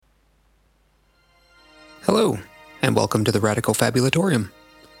Hello, and welcome to the Radical Fabulatorium.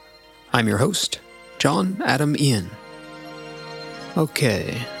 I'm your host, John Adam Ian.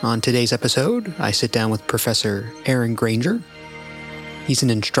 Okay, on today's episode, I sit down with Professor Granger. He's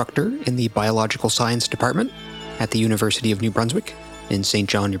an instructor in the Biological Science Department at the University of New Brunswick in St.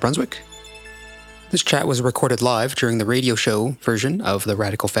 John, New Brunswick. This chat was recorded live during the radio show version of the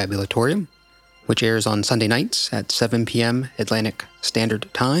Radical Fabulatorium, which airs on Sunday nights at 7 p.m. Atlantic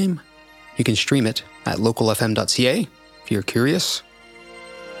Standard Time. You can stream it at localfm.ca if you're curious.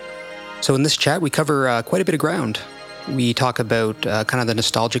 So in this chat, we cover quite a bit of ground. We talk about kind of the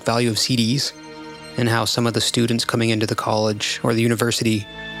nostalgic value of CDs and how some of the students coming into the college or the university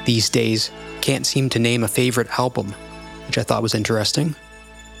these days can't seem to name a favorite album, which I thought was interesting.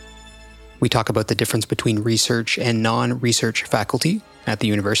 We talk about the difference between research and non-research faculty at the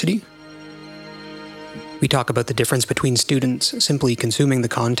university. We talk about the difference between students simply consuming the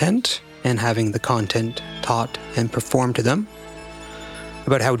content and having the content taught and performed to them,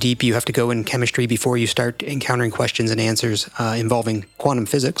 about how deep you have to go in chemistry before you start encountering questions and answers involving quantum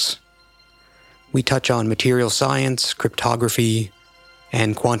physics. We touch on material science, cryptography,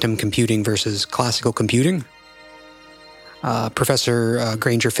 and quantum computing versus classical computing. Professor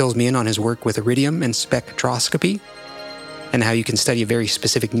Granger fills me in on his work with iridium and spectroscopy, and how you can study a very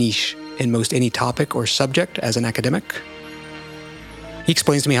specific niche in most any topic or subject as an academic. He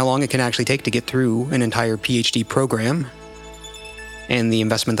explains to me how long it can actually take to get through an entire PhD program and the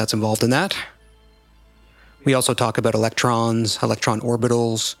investment that's involved in that. We also talk about electrons, electron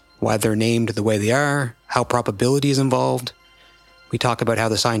orbitals, why they're named the way they are, how probability is involved. We talk about how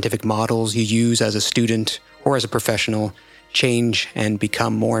the scientific models you use as a student or as a professional change and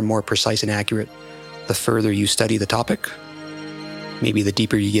become more and more precise and accurate the further you study the topic, maybe the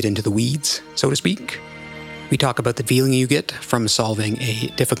deeper you get into the weeds, so to speak. We talk about the feeling you get from solving a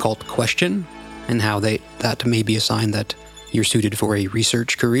difficult question and how that may be a sign that you're suited for a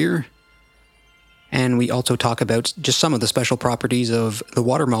research career. And we also talk about just some of the special properties of the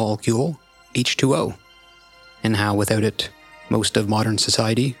water molecule, H2O, and how without it, most of modern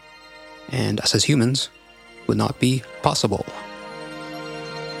society and us as humans would not be possible.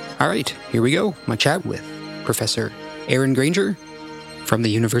 All right, here we go. My chat with Professor Granger from the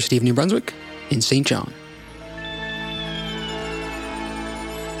University of New Brunswick in St. John.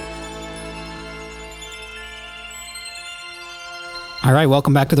 All right,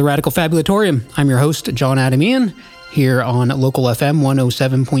 welcome back to the Radical Fabulatorium. I'm your host, John Adam Ian, here on local FM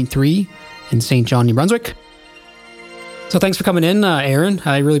 107.3 in St. John, New Brunswick. So thanks for coming in, Aaron.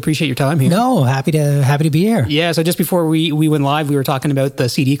 I really appreciate your time here. No, happy to be here. Yeah, so just before we went live, we were talking about the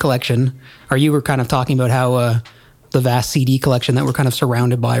CD collection, or you were kind of talking about how the vast CD collection that we're kind of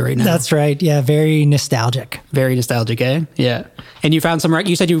surrounded by right now. That's right. Yeah, very nostalgic. Very nostalgic, eh? Yeah. And you found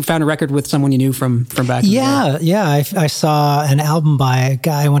you said you found a record with someone you knew from back in the day. Yeah. I saw an album by a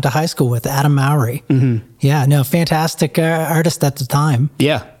guy I went to high school with, Adam Mowry. Mm-hmm. Yeah, no, fantastic artist at the time.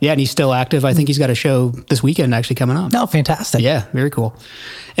 Yeah, and he's still active. I think he's got a show this weekend actually coming up. No, fantastic. Yeah, very cool.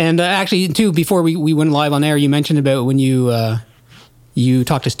 And actually, too, before we went live on air, you mentioned about when you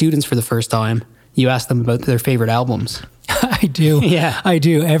talked to students for the first time, you asked them about their favorite albums. I do. Yeah. I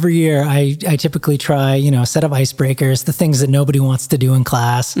do. Every year, I typically try, a set of icebreakers, the things that nobody wants to do in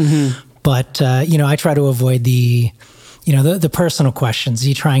class. Mm-hmm. But, I try to avoid the personal questions.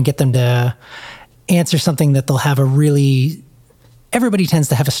 You try and get them to answer something that they'll have everybody tends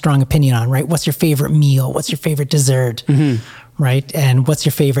to have a strong opinion on, right? What's your favorite meal? What's your favorite dessert? Mm-hmm. Right? And what's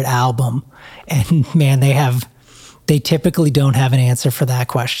your favorite album? And man, they typically don't have an answer for that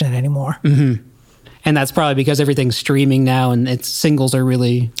question anymore. Mm-hmm. And that's probably because everything's streaming now and its singles are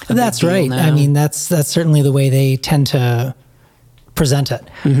really That's right. Now. I mean, that's certainly the way they tend to present it,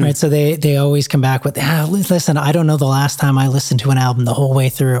 mm-hmm. right? So they always come back with, listen, I don't know the last time I listened to an album the whole way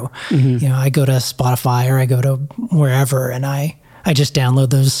through. Mm-hmm. I go to Spotify or I go to wherever and I just download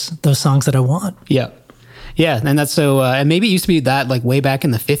those songs that I want. Yeah. Yeah. And that's so, and maybe it used to be that like way back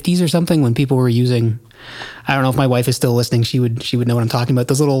in the 50s or something when people were using, I don't know if my wife is still listening. She would know what I'm talking about.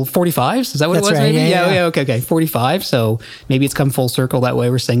 Those little 45s. Is that what it was? Right. Maybe? Yeah. Okay. 45. So maybe it's come full circle that way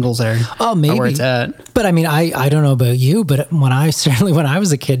where singles are. Oh, maybe. Where it's at. But I mean, I don't know about you, but when I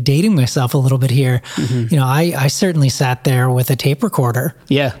was a kid, dating myself a little bit here, mm-hmm. I certainly sat there with a tape recorder.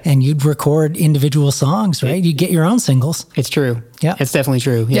 Yeah. And you'd record individual songs, right? You'd get your own singles. It's true. Yeah. It's definitely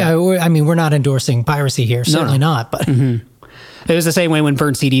true. Yeah. I mean, we're not endorsing piracy here. Certainly not. But. Mm-hmm. It was the same way when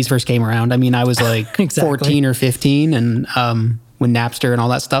burnt CDs first came around. I mean, I was like exactly. 14 or 15 and when Napster and all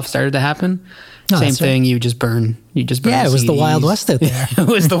that stuff started to happen. Same thing. Right. You just burn. Yeah, it was the Wild West out there. It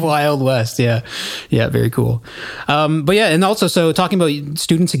was the Wild West. Yeah. Yeah. Very cool. But yeah. And also, so talking about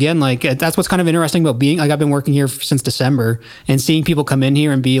students again, like that's what's kind of interesting about being, like I've been working here since December and seeing people come in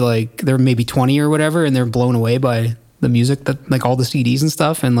here and be like, they're maybe 20 or whatever, and they're blown away by the music, that like all the CDs and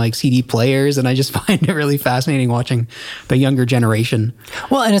stuff and like CD players. And I just find it really fascinating watching the younger generation.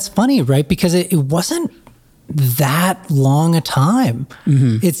 Well, and it's funny, right? Because it wasn't that long a time.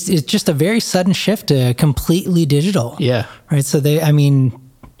 Mm-hmm. It's just a very sudden shift to completely digital. Yeah. Right. So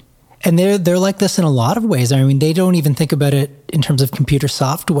and they're like this in a lot of ways. I mean, they don't even think about it in terms of computer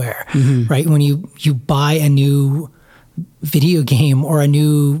software, mm-hmm. right? When you buy a new video game or a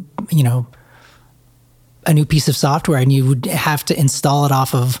new piece of software, and you would have to install it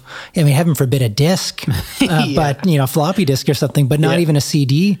off of, I mean, heaven forbid, a disc, but floppy disk or something, but not even a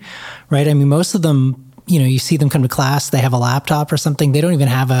CD, right? I mean, most of them, you see them come to class, they have a laptop or something. They don't even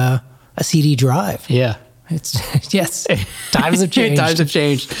have a CD drive. Yeah. Yes. Times have changed. Times have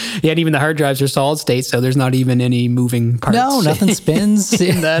changed. Yeah. And even the hard drives are solid state. So there's not even any moving parts. No, nothing spins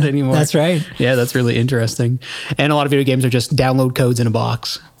in that anymore. That's right. Yeah. That's really interesting. And a lot of video games are just download codes in a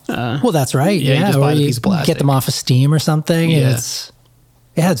box. Well, that's right. Yeah. You just buy a piece of plastic. Get them off of Steam or something. Yeah. And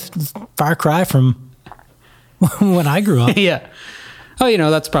it's far cry from when I grew up. Yeah.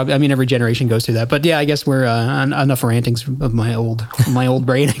 Oh, that's probably, I mean, every generation goes through that, but yeah, I guess we're enough rantings of my old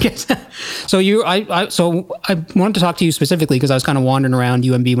brain, I guess. So I wanted to talk to you specifically because I was kind of wandering around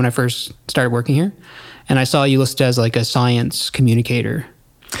UNB when I first started working here, and I saw you listed as like a science communicator.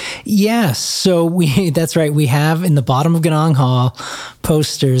 Yes. So that's right. We have in the bottom of Ganong Hall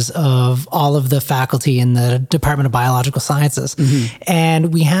posters of all of the faculty in the Department of Biological Sciences. Mm-hmm.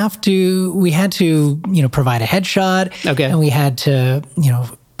 And we had to, provide a headshot. Okay. And we had to,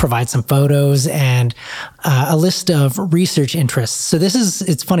 provide some photos and a list of research interests. So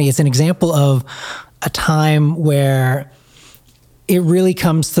it's funny. It's an example of a time where it really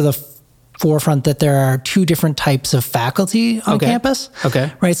comes to the forefront that there are two different types of faculty on campus.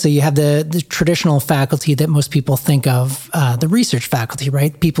 Okay. Right. So you have the traditional faculty that most people think of, the research faculty,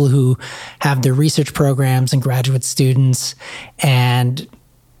 right? People who have their research programs and graduate students, and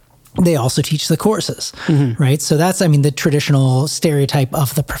they also teach the courses, mm-hmm. right? So that's, the traditional stereotype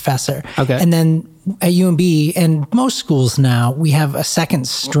of the professor. Okay. And then at UNB and most schools now, we have a second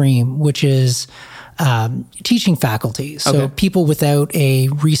stream, which is teaching faculty. So people without a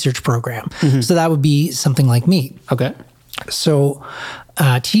research program. Mm-hmm. So that would be something like me. Okay. So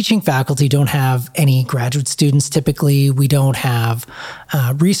teaching faculty don't have any graduate students typically. We don't have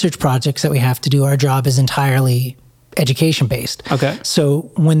research projects that we have to do. Our job is entirely education-based. Okay. So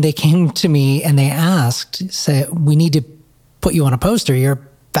when they came to me and they asked, say, we need to put you on a poster. You're a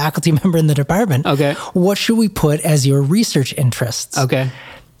faculty member in the department. Okay. What should we put as your research interests? Okay.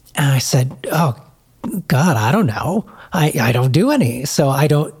 And I said, oh, God, I don't know. I don't do any. So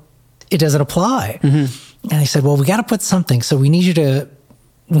it doesn't apply. Mm-hmm. And I said, well, we got to put something. So we need you to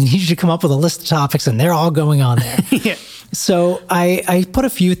come up with a list of topics, and they're all going on there. Yeah. So I put a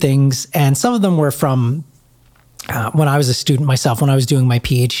few things, and some of them were from when I was a student myself, when I was doing my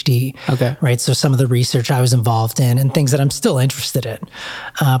PhD. Okay. Right. So some of the research I was involved in and things that I'm still interested in.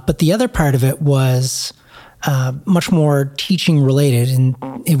 But the other part of it was much more teaching related. And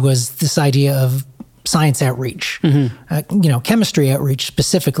it was this idea of science outreach, mm-hmm. Chemistry outreach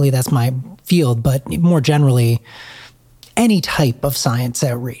specifically, that's my field, but more generally, any type of science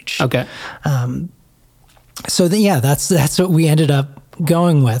outreach. Okay. That's what we ended up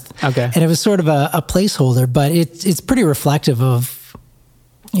going with. Okay. And it was sort of a placeholder, but it's pretty reflective of,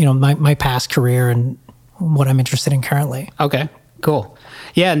 my past career and what I'm interested in currently. Okay, cool.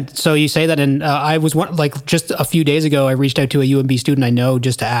 Yeah, and so you say that, and I was just a few days ago, I reached out to a UNB student I know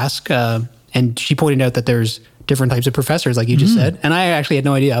just to ask, and she pointed out that there's different types of professors, like you just said. And I actually had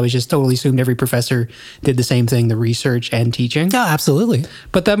no idea. I was just totally assumed every professor did the same thing, the research and teaching. Yeah, absolutely.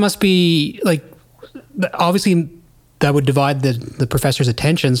 But that must be, obviously that would divide the professor's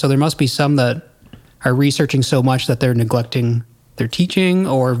attention. So there must be some that are researching so much that they're neglecting their teaching,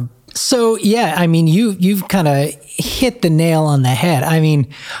 or... So, yeah, you've kind of hit the nail on the head.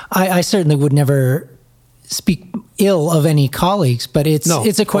 I certainly would never speak ill of any colleagues, but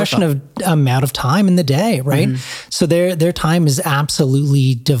it's a question of amount of time in the day, right? Mm-hmm. So their time is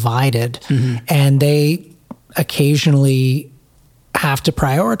absolutely divided, mm-hmm. and they occasionally have to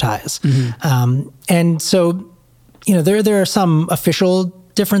prioritize. Mm-hmm. And so, there are some official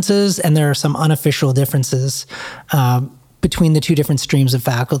differences and there are some unofficial differences between the two different streams of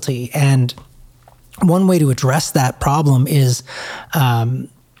faculty. And one way to address that problem is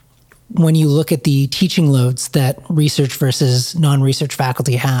when you look at the teaching loads that research versus non-research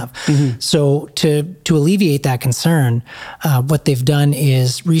faculty have. So to alleviate that concern, what they've done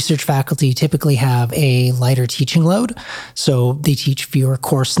is research faculty typically have a lighter teaching load. So they teach fewer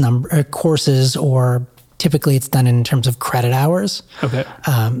courses, or typically it's done in terms of credit hours. Okay.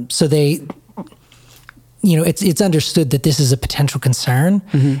 So they, it's understood that this is a potential concern.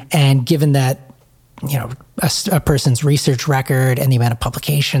 And given that, a person's research record and the amount of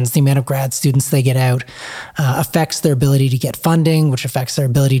publications, the amount of grad students they get out, affects their ability to get funding, which affects their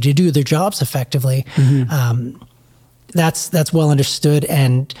ability to do their jobs effectively. That's well understood,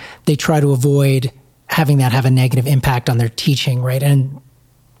 and they try to avoid having that have a negative impact on their teaching, right? And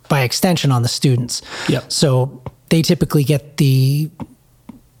by extension on the students. Yep. So they typically get the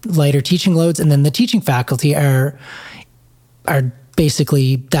lighter teaching loads, and then the teaching faculty are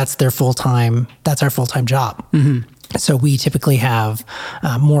basically, that's our full-time job. So we typically have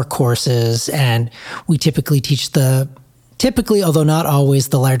more courses, and we typically teach although not always,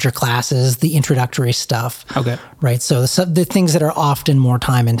 the larger classes, the introductory stuff. Okay. Right. So the things that are often more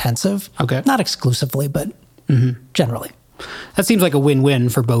time intensive. Okay. Not exclusively, but generally. That seems like a win-win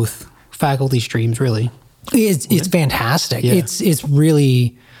for both faculty streams, really. It's fantastic. Yeah. It's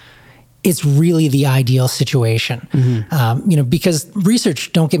really the ideal situation, because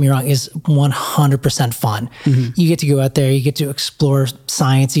research, don't get me wrong, is 100% fun. You get to go out there, you get to explore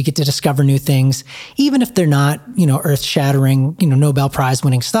science, you get to discover new things, even if they're not, earth-shattering, Nobel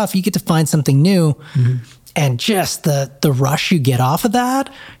Prize-winning stuff. You get to find something new, and just the rush you get off of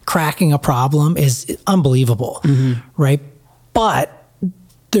that, cracking a problem, is unbelievable, right? But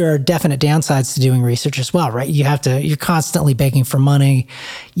there are definite downsides to doing research as well, right? You're constantly begging for money.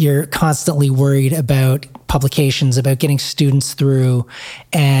 You're constantly worried about publications, about getting students through.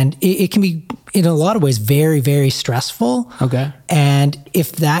 And it can be, in a lot of ways, very, very stressful. Okay. And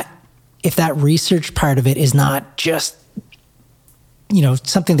if that research part of it is not just,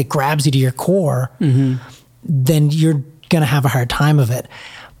 something that grabs you to your core, then you're going to have a hard time of it.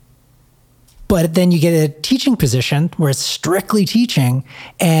 But then you get a teaching position where it's strictly teaching,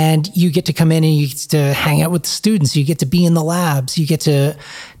 and you get to come in and you get to hang out with the students. You get to be in the labs. You get to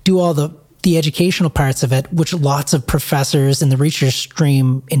do all the educational parts of it, which lots of professors in the research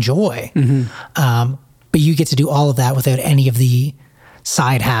stream enjoy. But you get to do all of that without any of the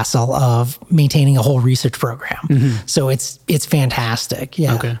side hassle of maintaining a whole research program. So it's fantastic.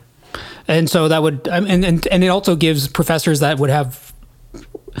 Yeah. Okay. And so that would, and it also gives professors that would have,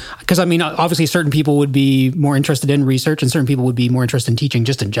 because obviously certain people would be more interested in research and certain people would be more interested in teaching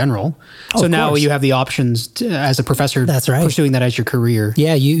just in general. So now you have the options as a professor. That's right. Pursuing that as your career.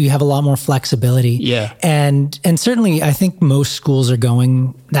 Yeah, you have a lot more flexibility. Yeah. And certainly I think most schools are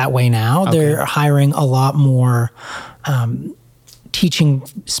that way now. Okay. They're hiring a lot more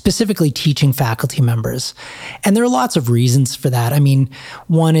specifically teaching faculty members. And there are lots of reasons for that.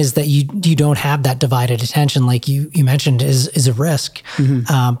 One is that you don't have that divided attention, like you mentioned, is a risk.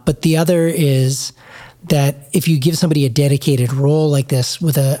 But the other is that if you give somebody a dedicated role like this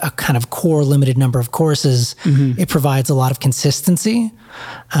with a kind of core limited number of courses, it provides a lot of consistency.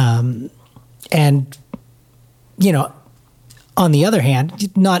 And, on the other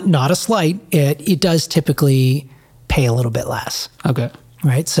hand, not a slight, it does typically pay a little bit less. Okay.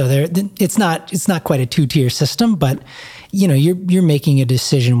 Right. So it's not quite a two-tier system, but you're making a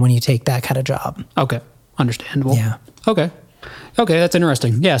decision when you take that kind of job. Okay. Understandable. Yeah. Okay. That's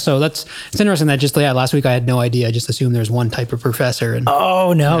interesting. Yeah. So it's interesting that last week I had no idea. I just assumed there's one type of professor. And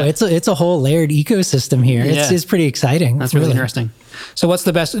oh no, yeah. It's a whole layered ecosystem here. It's pretty exciting. That's really interesting. So what's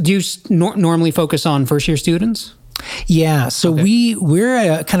the best? Do you normally focus on first year students? Yeah. So we're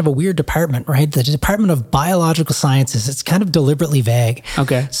a kind of a weird department, right? The Department of Biological Sciences. It's kind of deliberately vague.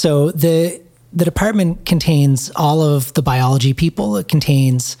 Okay. So the department contains all of the biology people. It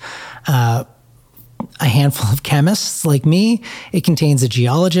contains a handful of chemists like me. It contains a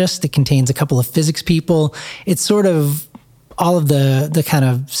geologist. It contains a couple of physics people. It's sort of all of the kind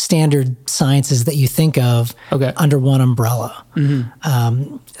of standard sciences that you think of under one umbrella.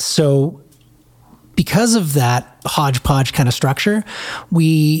 So because of that hodgepodge kind of structure,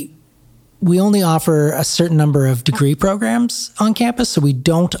 we only offer a certain number of degree programs on campus, so we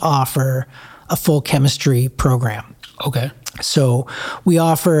don't offer a full chemistry program. Okay. So we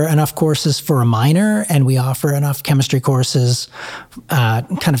offer enough courses for a minor, and we offer enough chemistry courses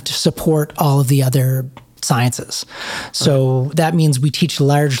kind of to support all of the other sciences. So that means we teach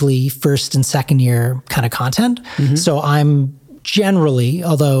largely first and second year kind of content. So I'm generally,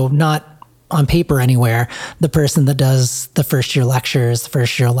 although not on paper anywhere, the person that does the first year lectures, the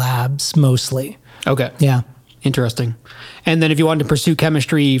first year labs mostly. Okay. Yeah. Interesting. And then if you wanted to pursue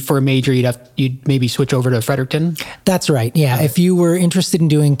chemistry for a major, you'd maybe switch over to Fredericton? That's right. Yeah. Okay. If you were interested in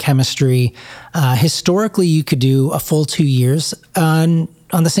doing chemistry, historically you could do a full 2 years on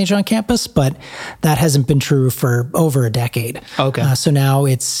the St. John campus, but that hasn't been true for over a decade. Okay. So now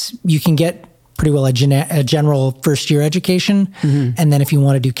you can get pretty well a general first year education. Mm-hmm. And then if you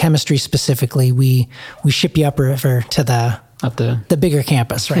want to do chemistry specifically, we ship you upriver to the bigger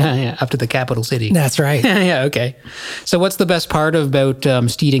campus, right? Yeah, up to the capital city. That's right. Yeah, okay. So what's the best part about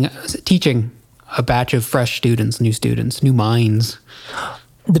teaching a batch of fresh students, new minds?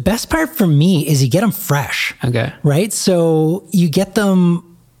 The best part for me is you get them fresh. Okay. Right? So you get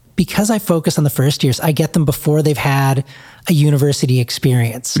them, because I focus on the first years, I get them before they've had a university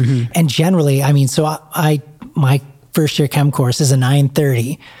experience. Mm-hmm. And generally, I mean, so my first year chem course is a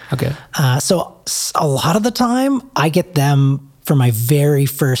 9:30. Okay. So a lot of the time I get them for my very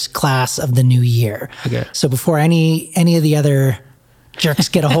first class of the new year. Okay. So before any of the other jerks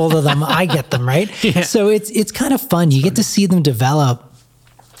get a hold of them, I get them, right? Yeah. So it's kind of fun. You get to see them develop.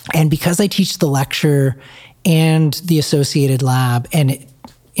 And because I teach the lecture and the associated lab, and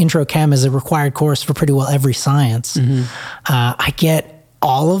intro chem is a required course for pretty well every science, mm-hmm. I get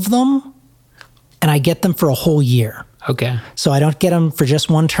all of them. And I get them for a whole year. Okay. So I don't get them for just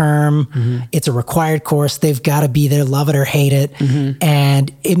one term. Mm-hmm. It's a required course. They've got to be there, love it or hate it. Mm-hmm.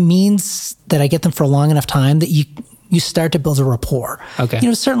 And it means that I get them for a long enough time that you start to build a rapport. Okay.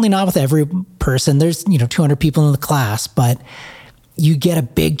 Certainly not with every person. There's, 200 people in the class, but you get a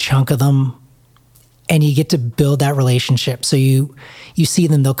big chunk of them and you get to build that relationship. So you see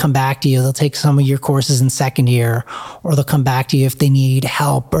them, they'll come back to you, they'll take some of your courses in second year, or they'll come back to you if they need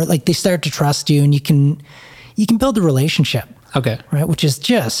help, or like they start to trust you, and you can build a relationship. Okay. Right. Which is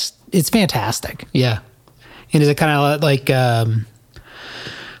it's fantastic. Yeah. And is it kind of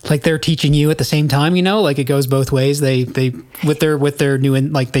like they're teaching you at the same time, like it goes both ways. They with their new,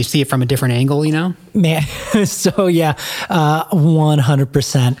 they see it from a different angle, Man. So yeah,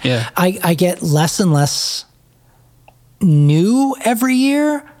 100%. Yeah. I get less and less new every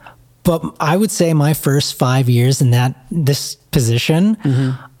year, but I would say my first 5 years in this position,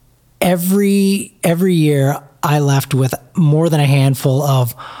 mm-hmm. every year I left with more than a handful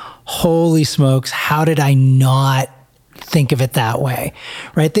of, holy smokes, how did I not think of it that way,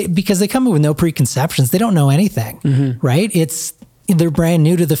 right? Because they come in with no preconceptions. They don't know anything, mm-hmm. right? They're brand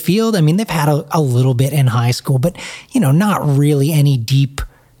new to the field. I mean, they've had a little bit in high school, but, not really any deep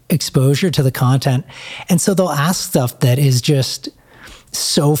exposure to the content. And so they'll ask stuff that is just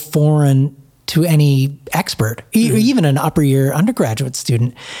so foreign to any expert, mm-hmm. even an upper year undergraduate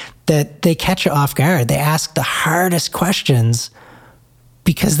student, that they catch you off guard. They ask the hardest questions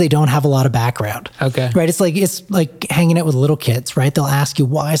because they don't have a lot of background. Okay. Right. It's like hanging out with little kids, right? They'll ask you,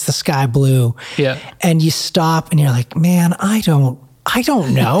 why is the sky blue? Yeah. And you stop and you're like, man, I don't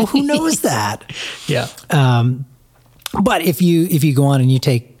know. Who knows that? Yeah. But if you go on and you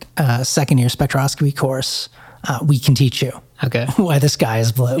take a second year spectroscopy course, we can teach you. Okay. Why the sky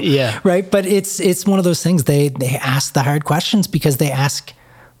is blue. Yeah. Right. But it's one of those things. They ask the hard questions because they ask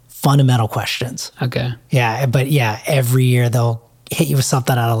fundamental questions. Okay. Yeah. But yeah, every year they'll hit you with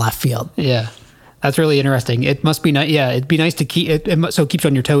something out of left field. Yeah. That's really interesting. It must be nice. Yeah. It'd be nice to keep it. So it keeps you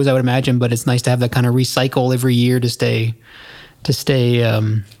on your toes, I would imagine, but it's nice to have that kind of recycle every year to stay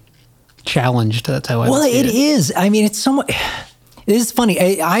challenged. That's how I would see it. Well, it is. I mean, it's so much. It is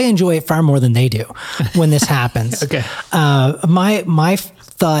funny. I enjoy it far more than they do when this happens. Okay. My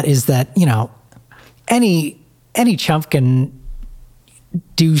thought is that, any chump can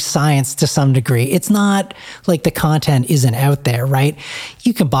do science to some degree. It's not like the content isn't out there, right?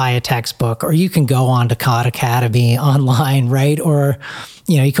 You can buy a textbook, or you can go on to Khan Academy online, right? Or,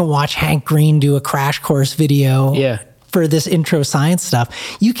 you can watch Hank Green do a crash course video for this intro science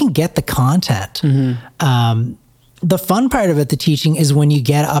stuff. You can get the content. Mm-hmm. The fun part of it, the teaching, is when you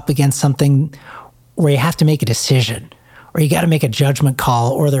get up against something where you have to make a decision, or you got to make a judgment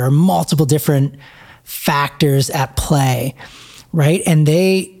call, or there are multiple different factors at play, right? And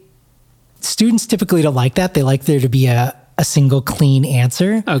students typically don't like that. They like there to be a single clean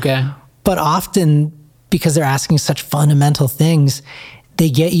answer. Okay. But often, because they're asking such fundamental things,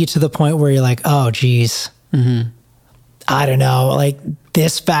 they get you to the point where you're like, oh, geez, mm-hmm. I don't know, like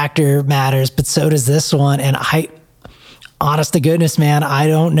this factor matters, but so does this one. And honest to goodness, man, I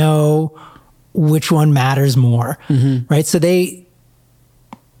don't know which one matters more, mm-hmm. right? So they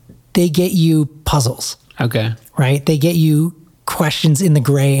get you puzzles. Okay. Right? They get you questions in the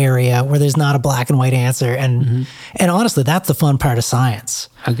gray area where there's not a black and white answer. And mm-hmm. and honestly, that's the fun part of science.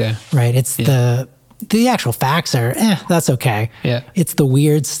 Okay. Right? It's the actual facts are, that's okay. Yeah. It's the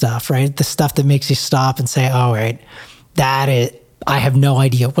weird stuff, right? The stuff that makes you stop and say, oh, right, that is, I have no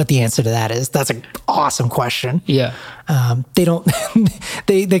idea what the answer to that is. That's an awesome question. Yeah. They don't,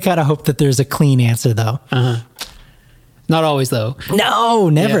 they kind of hope that there's a clean answer though. Uh-huh. Not always though. No,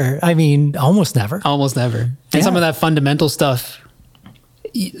 never. Yeah. I mean, almost never. Almost never. And some of that fundamental stuff,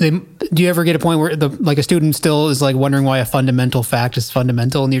 do you ever get a point where like a student still is like wondering why a fundamental fact is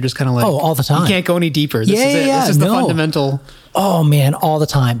fundamental, and you're just kind of like, oh, all the time. You can't go any deeper. This is it. This is the fundamental. Oh man, all the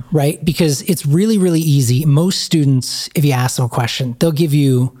time, right? Because it's really, really easy. Most students, if you ask them a question, they'll give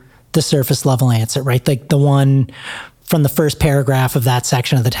you the surface level answer, right? Like the one from the first paragraph of that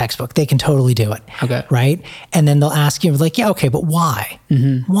section of the textbook. They can totally do it. Okay. Right? And then they'll ask you like, yeah, okay, but why?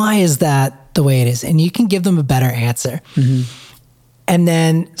 Mm-hmm. Why is that the way it is? And you can give them a better answer. Mm-hmm. And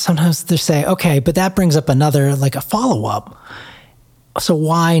then sometimes they say, okay, but that brings up another, like a follow-up. So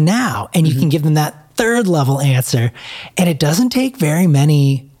why now? And you can give them that third level answer. And it doesn't take very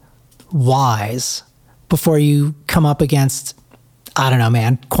many whys before you come up against, I don't know,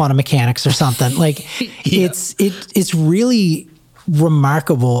 man, quantum mechanics or something. Like it's really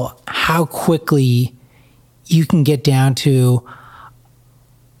remarkable how quickly you can get down to,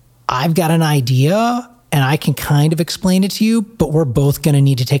 I've got an idea and I can kind of explain it to you, but we're both going to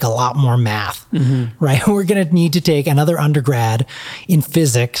need to take a lot more math, right? We're going to need to take another undergrad in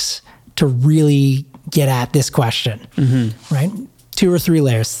physics to really get at this question, right? 2 or 3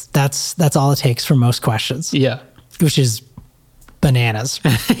 layers. That's all it takes for most questions. Yeah. Which is bananas.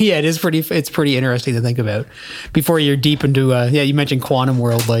 Yeah, it's pretty interesting to think about before you're deep into, you mentioned quantum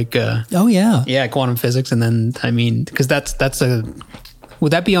world, like, yeah, quantum physics. And then, I mean, because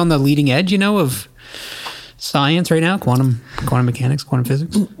would that be on the leading edge, of science right now? Quantum mechanics, quantum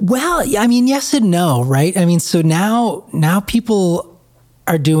physics? Well, I mean, yes and no, right? I mean, so now people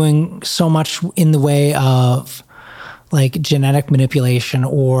are doing so much in the way of like genetic manipulation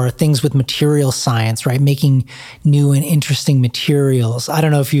or things with material science, right? Making new and interesting materials. I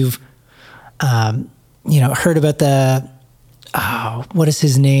don't know if you've, heard about what is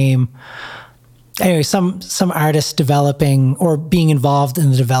his name? Anyway, some artists developing or being involved in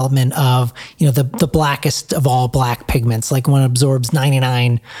the development of, the blackest of all black pigments, like one absorbs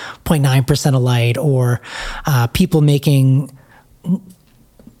 99.9% of light, or people making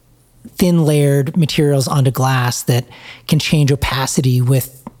thin layered materials onto glass that can change opacity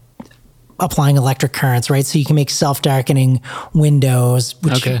with applying electric currents, right? So you can make self-darkening windows,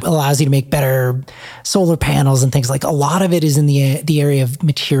 which allows you to make better solar panels and things. Like a lot of it is in the area of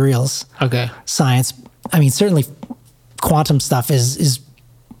materials science. I mean, certainly quantum stuff is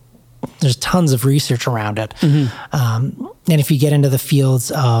there's tons of research around it. And if you get into the fields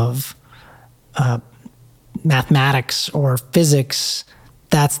of mathematics or physics,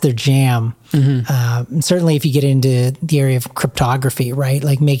 that's their jam. And certainly if you get into the area of cryptography, right?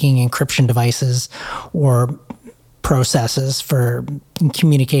 Like making encryption devices or processes for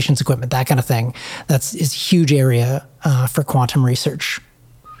communications equipment, that kind of thing. Is a huge area for quantum research.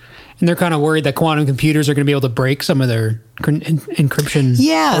 And they're kind of worried that quantum computers are going to be able to break some of their encryption.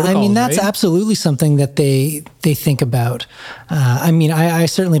 Yeah, I mean, that's absolutely something that they think about. I mean, I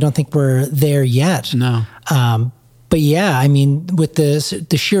certainly don't think we're there yet. No. But yeah, I mean, with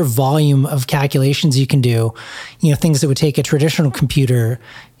the sheer volume of calculations you can do, things that would take a traditional computer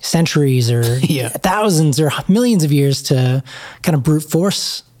centuries or thousands or millions of years to kind of brute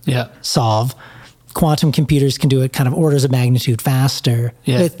force solve, quantum computers can do it kind of orders of magnitude faster,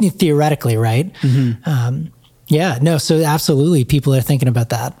 theoretically, right? So absolutely, people are thinking about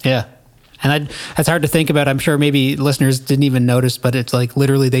that. Yeah. And that's hard to think about. I'm sure maybe listeners didn't even notice, but it's like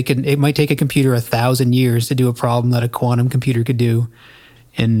literally it might take a computer 1,000 years to do a problem that a quantum computer could do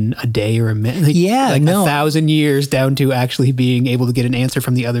in a day or a minute. 1,000 years down to actually being able to get an answer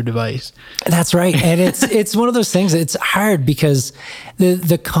from the other device. That's right. And it's one of those things. It's hard because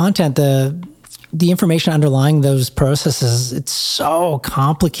the content, the information underlying those processes, it's so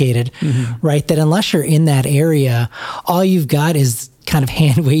complicated, right? That unless you're in that area, all you've got is kind of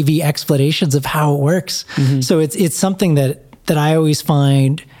hand wavy explanations of how it works. So it's something that I always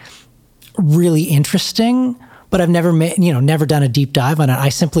find really interesting, but I've never done a deep dive on it. I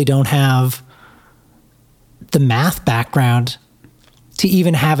simply don't have the math background to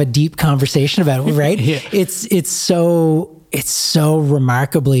even have a deep conversation about it, right? It's so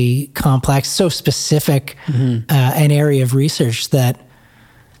remarkably complex, so specific, an area of research that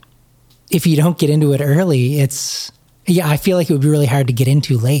if you don't get into it early, I feel like it would be really hard to get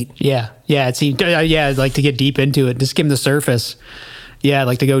into late. It seems, I'd like to get deep into it, to skim the surface. Yeah, I'd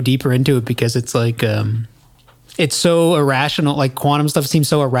like to go deeper into it because it's like, it's so irrational. Like quantum stuff seems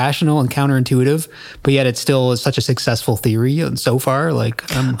so irrational and counterintuitive, but yet it still is such a successful theory so far. Like,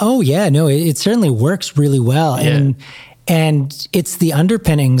 oh yeah, no, it certainly works really well, and it's the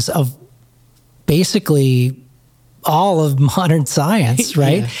underpinnings of basically all of modern science,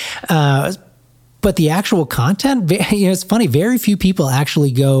 right? But the actual content, it's funny. Very few people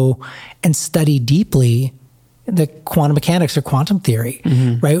actually go and study deeply the quantum mechanics or quantum theory,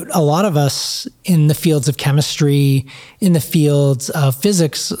 right? A lot of us in the fields of chemistry, in the fields of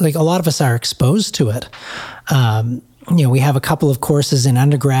physics, like a lot of us are exposed to it. We have a couple of courses in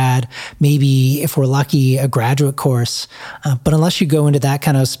undergrad, maybe if we're lucky, a graduate course. But unless you go into that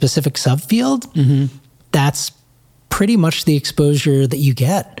kind of specific subfield, that's pretty much the exposure that you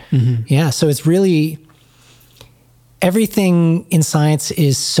get. Yeah. So it's really, everything in science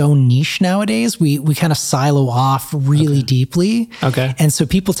is so niche nowadays. We kind of silo off really deeply. Okay. And so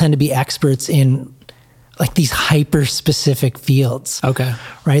people tend to be experts in like these hyper specific fields. Okay.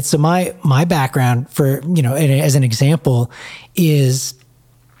 Right. So my background for, as an example is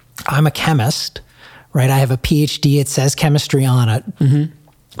I'm a chemist, right? I have a PhD. It says chemistry on it.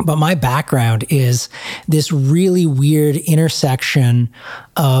 But my background is this really weird intersection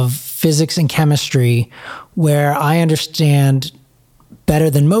of physics and chemistry where I understand better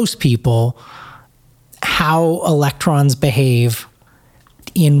than most people how electrons behave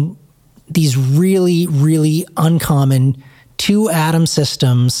in these really, really uncommon 2-atom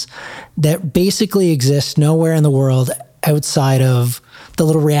systems that basically exist nowhere in the world outside of the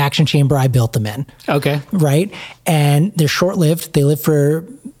little reaction chamber I built them in. Okay. Right? And they're short-lived. They live for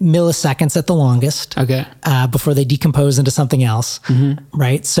milliseconds at the longest. Okay. Before they decompose into something else.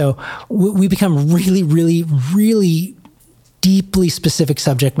 Right? So we become really, really, really deeply specific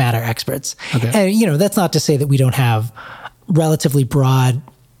subject matter experts. Okay. And, that's not to say that we don't have relatively broad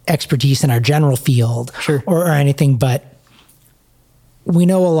expertise in our general field or anything, but we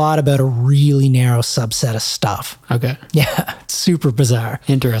know a lot about a really narrow subset of stuff. Okay. Yeah. It's super bizarre.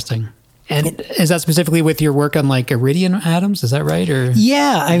 Interesting. And is that specifically with your work on like iridium atoms? Is that right? Or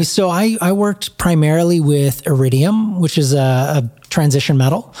yeah. So I worked primarily with iridium, which is a transition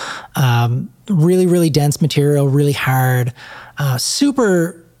metal. Really, really dense material, really hard,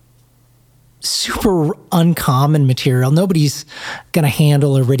 super uncommon material. Nobody's going to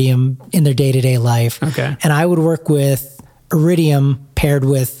handle iridium in their day-to-day life. Okay. And I would work with iridium paired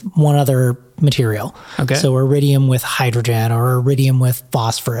with one other material. Okay. So iridium with hydrogen or iridium with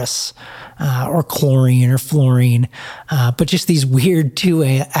phosphorus or chlorine or fluorine. But just these weird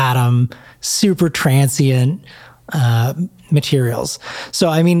 2-atom, super transient materials. So,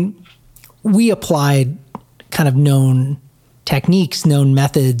 I mean, we applied kind of known techniques, known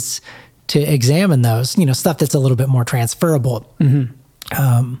methods to examine those, stuff that's a little bit more transferable.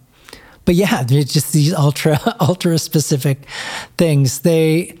 But yeah, it's just these ultra specific things.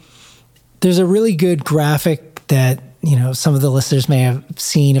 There's a really good graphic that, some of the listeners may have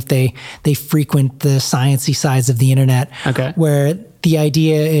seen if they frequent the sciencey sides of the internet, where the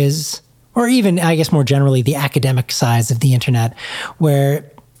idea is, or even I guess more generally, the academic sides of the internet,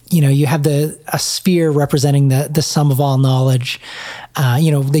 where, you have a sphere representing the sum of all knowledge,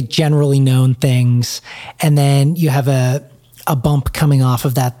 the generally known things. And then you have a bump coming off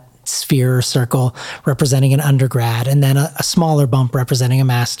of that sphere or circle representing an undergrad, and then a smaller bump representing a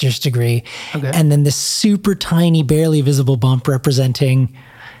master's degree. Okay. And then this super tiny, barely visible bump representing,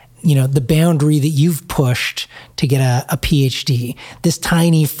 the boundary that you've pushed to get a PhD, this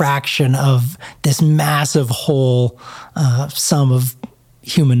tiny fraction of this massive whole sum of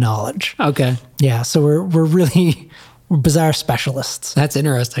human knowledge. Okay. Yeah. So we're bizarre specialists. That's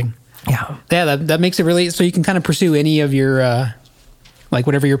interesting. Yeah. Yeah. That makes it really, so you can kind of pursue any of your, like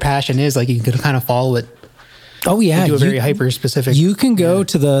whatever your passion is, like you can kind of follow it. Oh yeah. Do a very hyper specific. You can go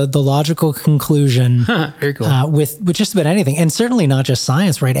to the logical conclusion. Very cool. With just about anything, and certainly not just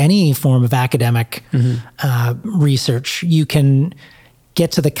science, right? Any form of academic research, you can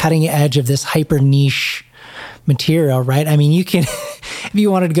get to the cutting edge of this hyper niche material, right? I mean, you can, if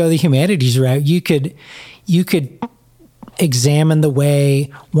you wanted to go the humanities route, you could examine the way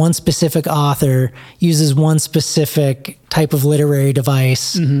one specific author uses one specific type of literary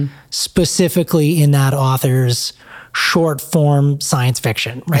device specifically in that authur's short form science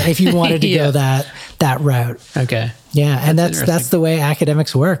fiction, right? If you wanted to go that route. Okay. Yeah. And that's the way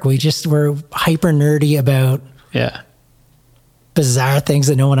academics work. We're hyper nerdy about bizarre things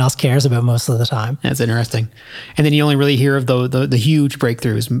that no one else cares about most of the time. That's interesting. And then you only really hear of the huge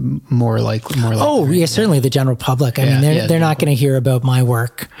breakthroughs more like oh yeah, certainly the general public. I mean, they're not going to hear about my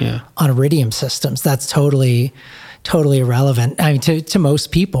work on iridium systems. That's totally irrelevant. I mean, to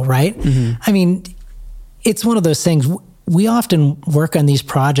most people, right? I mean, it's one of those things. We often work on these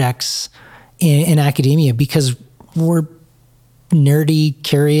projects in academia because we're nerdy,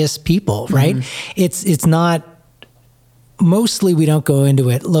 curious people, right? It's not, mostly we don't go into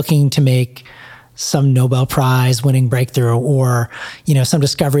it looking to make some Nobel Prize winning breakthrough or, some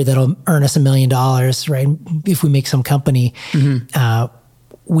discovery that'll earn us $1 million, right? If we make some company,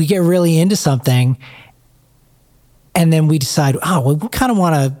 we get really into something and then we decide, we kind of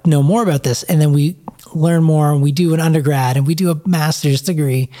want to know more about this. And then we learn more and we do an undergrad and we do a master's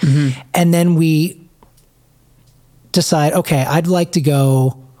degree. And then we decide, okay, I'd like to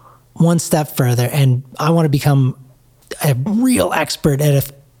go one step further and I want to become a real expert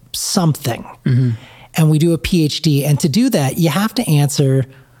at something. And we do a PhD. And to do that, you have to answer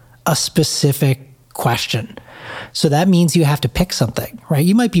a specific question. So that means you have to pick something, right?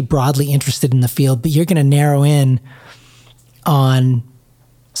 You might be broadly interested in the field, but you're going to narrow in on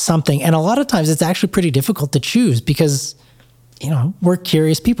something. And a lot of times it's actually pretty difficult to choose because, we're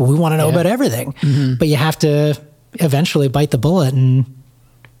curious people. We want to know about everything, but you have to eventually bite the bullet and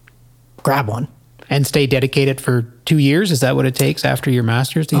grab one. And stay dedicated for 2 years? Is that what it takes after your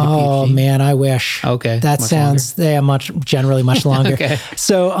master's to get a PhD? Oh man, I wish. Okay. That sounds generally much longer. Okay.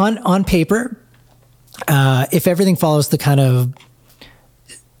 So on paper, if everything follows the kind of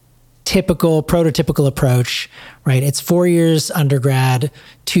prototypical approach, right? It's 4 years undergrad,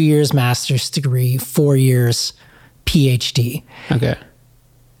 2 years master's degree, 4 years PhD. Okay.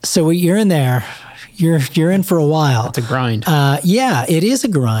 So you're in there, you're in for a while. It's a grind. Yeah, it is a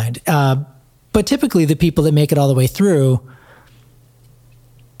grind. But typically the people that make it all the way through,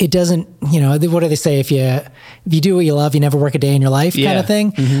 it doesn't, what do they say? If you do what you love, you never work a day in your life kind of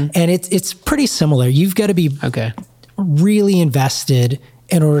thing. And it's pretty similar. You've got to be really invested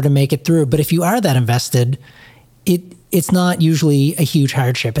in order to make it through. But if you are that invested, it's not usually a huge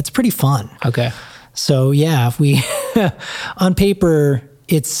hardship. It's pretty fun. Okay. So yeah, if we, on paper,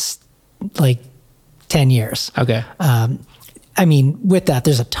 it's like 10 years. Okay. With that,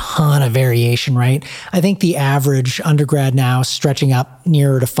 there's a ton of variation, right? I think the average undergrad now is stretching up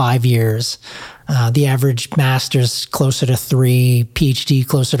nearer to 5 years. The average master's closer to 3, PhD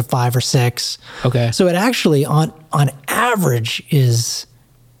closer to 5 or 6. Okay. So it actually, on average, is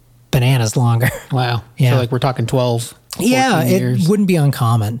bananas longer. Wow. Yeah. So we're talking 12, 14 years. It wouldn't be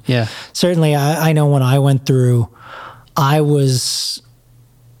uncommon. Yeah. Certainly, I know when I went through, I was,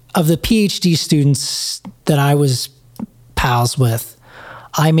 of the PhD students that I was pals with,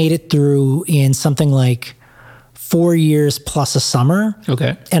 I made it through in something like 4 years plus a summer.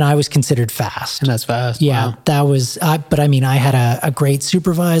 Okay. And I was considered fast. And that's fast. Yeah. Wow. That was, but I had a great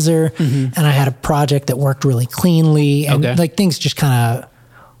supervisor and I had a project that worked really cleanly and things just kind of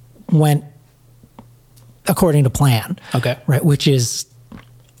went according to plan. Okay. Right. Which is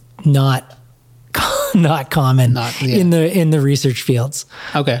not common in the research fields.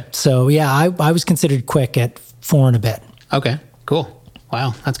 Okay. So yeah, I was considered quick at 4 and a bit. Okay, cool.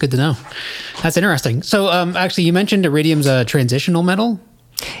 Wow, that's good to know. That's interesting. So actually, you mentioned iridium's a transitional metal?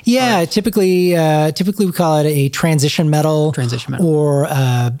 Yeah, typically we call it a transition metal. Or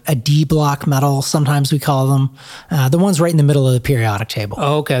a D block metal, sometimes we call them. The ones right in the middle of the periodic table.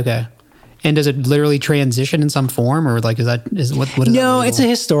 Oh, okay. And does it literally transition in some form, or what is that? No, it's a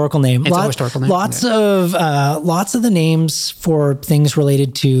historical name. It's a historical name. Lots of the names for things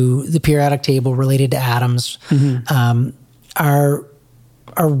related to the periodic table, related to atoms, are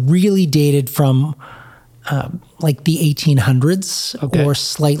really dated from like the 1800s or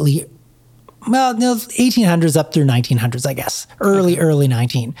slightly. Well, no, 1800s up through 1900s, I guess. Early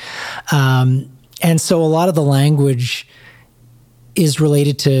 19. And so a lot of the language is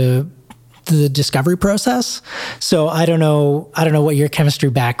related to the discovery process. So I don't know what your chemistry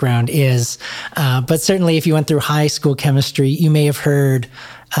background is, but certainly if you went through high school chemistry, you may have heard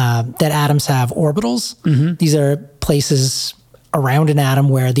that atoms have orbitals. These are places around an atom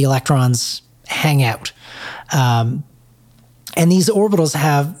where the electrons hang out. And these orbitals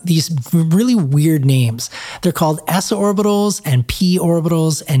have these really weird names. They're called s orbitals and p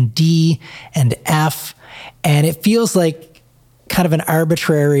orbitals and d and f. And it feels like kind of an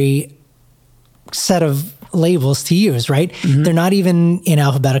arbitrary set of labels to use, right? They're not even in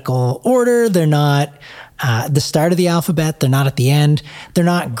alphabetical order. They're not the start of the alphabet. They're not at the end. They're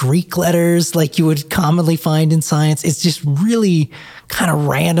not Greek letters like you would commonly find in science. It's just really kind of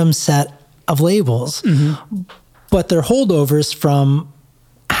random set of labels. But they're holdovers from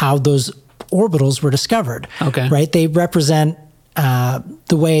how those orbitals were discovered. Okay. Right? They represent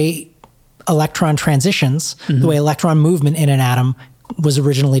the way electron transitions, the way electron movement in an atom was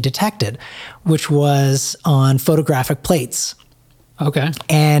originally detected, which was on photographic plates. Okay.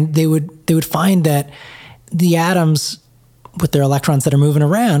 And they would find that the atoms with their electrons that are moving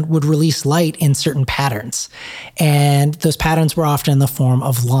around would release light in certain patterns. And those patterns were often in the form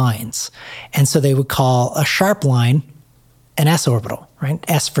of lines. And so they would call a sharp line an s orbital, right?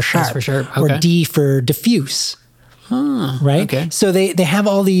 S for sharp. S for sharp, okay. Or D for diffuse. Right? Okay. So they have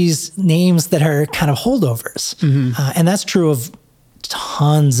all these names that are kind of holdovers. And that's true of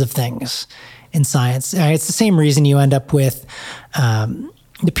tons of things in science. It's the same reason you end up with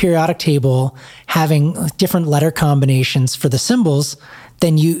the periodic table having different letter combinations for the symbols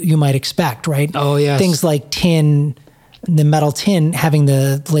than you might expect, right? Oh, yes. Things like tin, the metal tin having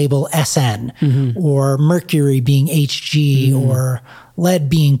the label SN, or mercury being HG, or lead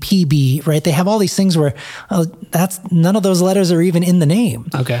being PB, right? They have all these things where none of those letters are even in the name.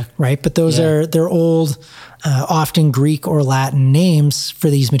 Okay. Right? But they're old, often Greek or Latin names for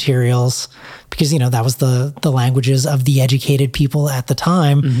these materials because, that was the languages of the educated people at the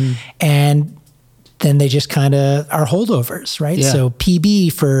time. And then they just kind of are holdovers, right? Yeah. So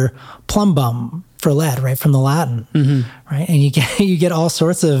PB for plumbum for lead, right? From the Latin, right? And you get all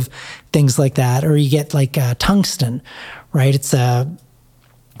sorts of things like that, or you get like tungsten, right? It's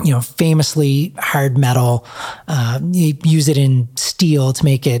famously hard metal. You use it in steel to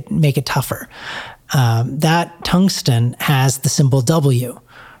make it tougher. That tungsten has the symbol W,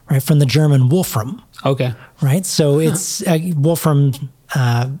 right? From the German Wolfram. Okay. Right. So it's Wolfram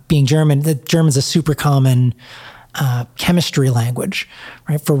being German. The German's a super common chemistry language,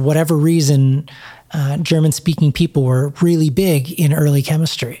 right? For whatever reason, German-speaking people were really big in early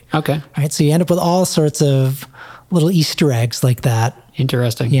chemistry. Okay. Right. So you end up with all sorts of little Easter eggs like that.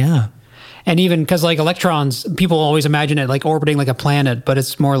 Interesting. Yeah. And even because like electrons, people always imagine it like orbiting like a planet, but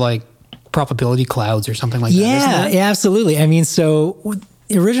it's more like probability clouds or something like that. Yeah, absolutely. I mean, so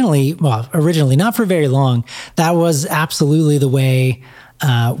originally, not for very long, that was absolutely the way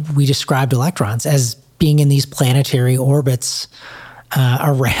we described electrons, as being in these planetary orbits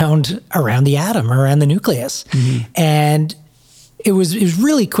around the atom, around the nucleus. And it was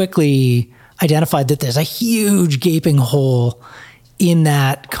really quickly identified that there's a huge gaping hole in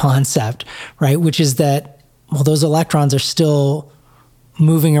that concept, right? Which is that, those electrons are still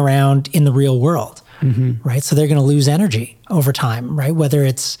moving around in the real world, right? So they're going to lose energy over time, right? Whether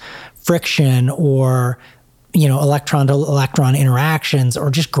it's friction or, electron to electron interactions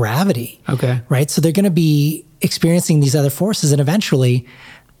or just gravity. Okay. Right? So they're going to be experiencing these other forces, and eventually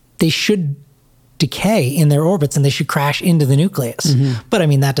they should decay in their orbits and they should crash into the nucleus. But I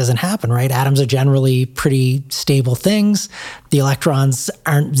mean, that doesn't happen, right? Atoms are generally pretty stable things. The electrons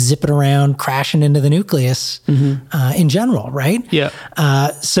aren't zipping around, crashing into the nucleus in general, right? Yeah.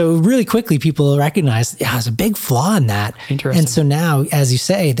 So really quickly, people recognize there's a big flaw in that. Interesting. And so now, as you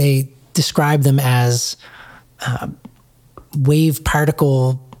say, they describe them as wave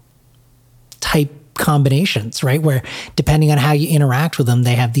particle type combinations, right? Where depending on how you interact with them,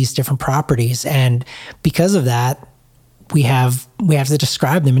 they have these different properties. And because of that, we have to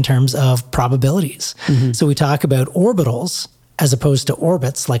describe them in terms of probabilities. So we talk about orbitals as opposed to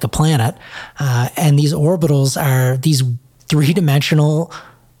orbits like a planet. And these orbitals are these three-dimensional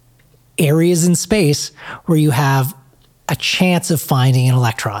areas in space where you have a chance of finding an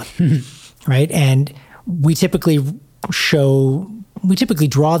electron, right? And we typically draw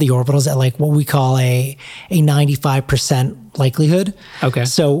the orbitals at like what we call a 95% likelihood. Okay.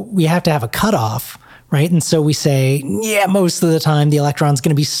 So we have to have a cutoff, right? And so we say, most of the time the electron's going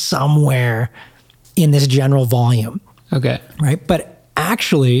to be somewhere in this general volume. Okay. Right. But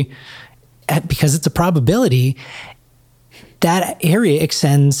actually, because it's a probability, that area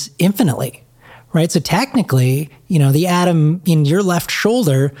extends infinitely, right? So technically, the atom in your left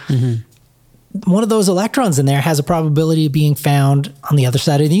shoulder, one of those electrons in there has a probability of being found on the other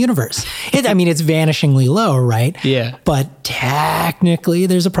side of the universe. It's vanishingly low, right? Yeah. But technically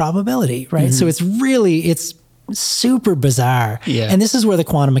there's a probability, right? So it's super bizarre. Yeah. And this is where the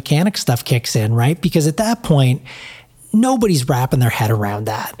quantum mechanics stuff kicks in, right? Because at that point, nobody's wrapping their head around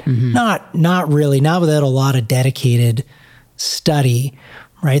that. Not really, not without a lot of dedicated study,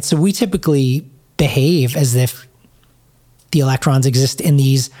 right? So we typically behave as if the electrons exist in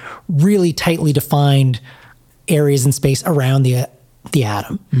these really tightly defined areas in space around the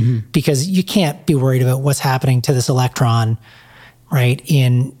atom, because you can't be worried about what's happening to this electron, right,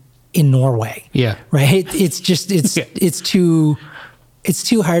 in Norway. Yeah. Right? It's just it's too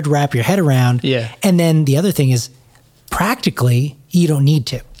hard to wrap your head around. Yeah. And then the other thing is, practically you don't need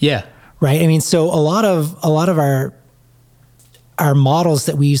to. Yeah. Right? I mean, so a lot of our models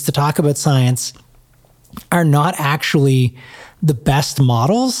that we use to talk about science are not actually the best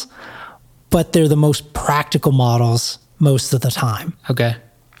models, but they're the most practical models most of the time. Okay.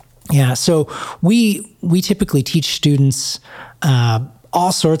 Yeah. So we typically teach students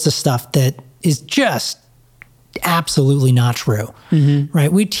all sorts of stuff that is just absolutely not true,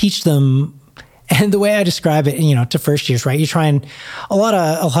 right? We teach them, and the way I describe it, to first years, right? A lot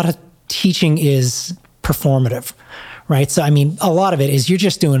of teaching is performative, right? So, a lot of it is you're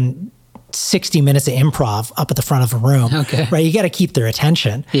just doing 60 minutes of improv up at the front of a room, right? You got to keep their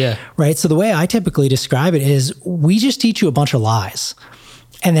attention, right? So the way I typically describe it is we just teach you a bunch of lies.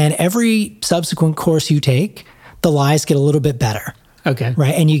 And then every subsequent course you take, the lies get a little bit better. Okay.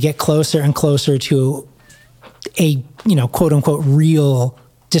 Right. And you get closer and closer to a, quote unquote, real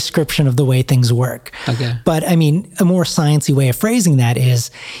description of the way things work. Okay. But a more sciencey way of phrasing that is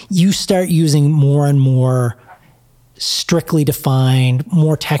you start using more and more strictly defined,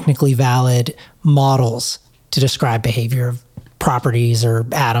 more technically valid models to describe behavior of properties or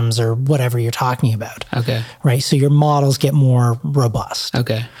atoms or whatever you're talking about. Okay. Right. So your models get more robust.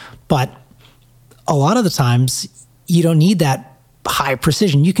 Okay. But a lot of the times you don't need that high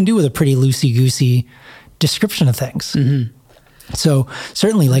precision. You can do with a pretty loosey-goosey description of things. So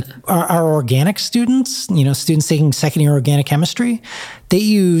certainly like our organic students, students taking second year organic chemistry, they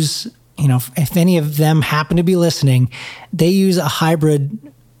use, if any of them happen to be listening, they use a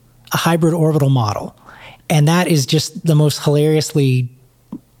hybrid orbital model. And that is just the most hilariously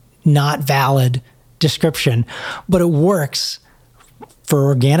not valid description, but it works for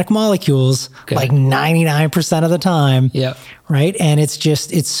organic molecules like 99% of the time. Yeah. Right. And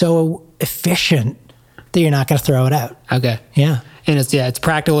it's so efficient that you're not going to throw it out. Okay. Yeah. And it's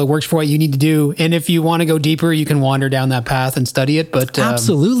practical. It works for what you need to do. And if you want to go deeper, you can wander down that path and study it. But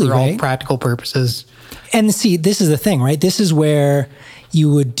absolutely, for all right? practical purposes. And see, this is the thing, right? This is where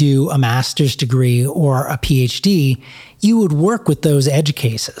you would do a master's degree or a PhD. You would work with those edge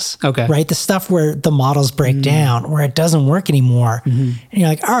cases. Okay. Right? The stuff where the models break down, where it doesn't work anymore. And you're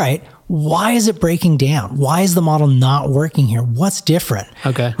like, all right, why is it breaking down? Why is the model not working here? What's different?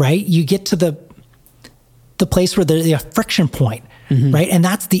 Okay. Right? You get to the place where there's a friction point, right? And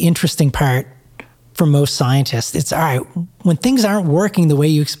that's the interesting part for most scientists. It's all right, when things aren't working the way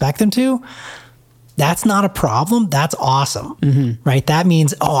you expect them to, that's not a problem. That's awesome, right? That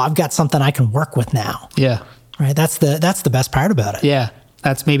means, I've got something I can work with now. Yeah. Right. That's the best part about it. Yeah.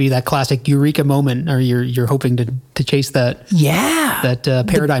 That's maybe that classic eureka moment, or you're hoping to chase that. Yeah. That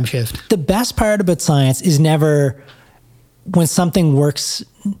paradigm shift. The best part about science is never when something works.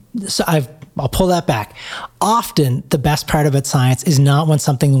 So I'll pull that back. Often the best part about science is not when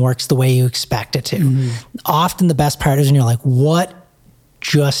something works the way you expect it to. Often the best part is when you're like, what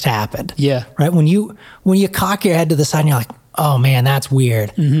just happened? Yeah. Right. When you cock your head to the side and you're like, oh man, that's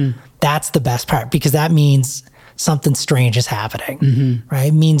weird. That's the best part, because that means something strange is happening. Right.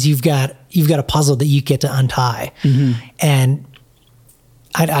 It means you've got a puzzle that you get to untie. And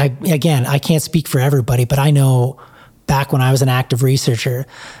I can't speak for everybody, but I know back when I was an active researcher,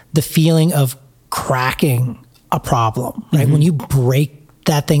 the feeling of cracking a problem, right? When you break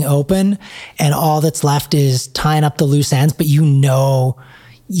that thing open and all that's left is tying up the loose ends, but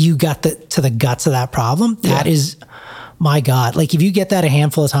you got to the guts of that problem. That is, my God, like if you get that a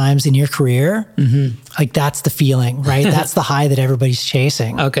handful of times in your career, like that's the feeling, right? That's the high that everybody's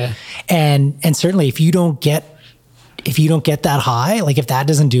chasing. Okay. And certainly if you don't get that high, like if that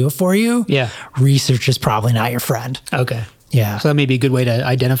doesn't do it for you, research is probably not your friend. Okay. Yeah. So that may be a good way to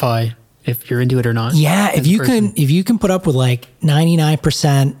identify if you're into it or not. Yeah. If you can put up with like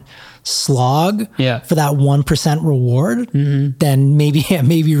 99% slog for that 1% reward, then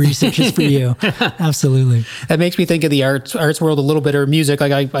maybe research is for you. Absolutely. That makes me think of the arts world a little bit, or music.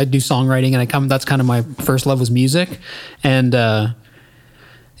 Like I do songwriting, and that's kind of my first love was music. And,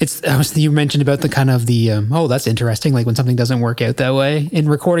 you mentioned about the kind of that's interesting. Like when something doesn't work out that way in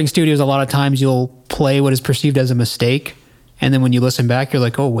recording studios, a lot of times you'll play what is perceived as a mistake. And then when you listen back, you're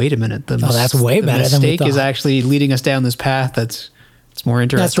like, oh, wait a minute. That's way better than we thought. The mistake is actually leading us down this path it's more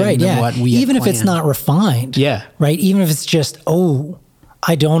interesting than what we had planned. Even if it's not refined. Yeah. Right? Even if it's just,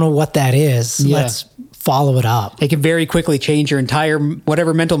 I don't know what that is. Yeah. Let's follow it up. It can very quickly change your entire,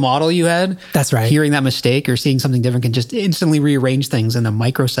 whatever mental model you had. That's right. Hearing that mistake or seeing something different can just instantly rearrange things in a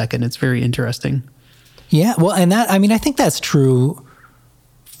microsecond. It's very interesting. Yeah. Well, and I think that's true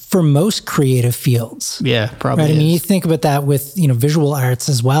for most creative fields. Yeah, probably. Right? I mean, you think about that with, visual arts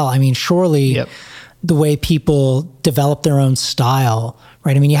as well. I mean, surely the way people develop their own style,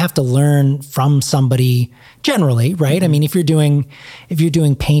 right? I mean, you have to learn from somebody generally, right? I mean, if you're doing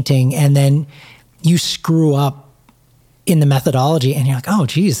painting and then you screw up in the methodology and you're like, oh,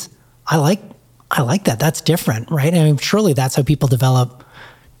 geez, I like that. That's different, right? I mean, surely that's how people develop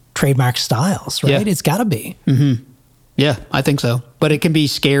trademark styles, right? Yeah. It's got to be. Yeah, I think so. But it can be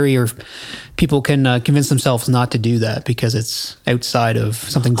scary, or people can convince themselves not to do that because it's outside of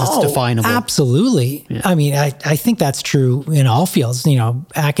something that's definable. Absolutely. Yeah. I mean, I think that's true in all fields,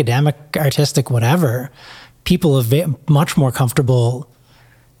 academic, artistic, whatever. People are much more comfortable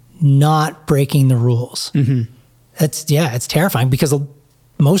not breaking the rules. Mm-hmm. It's terrifying because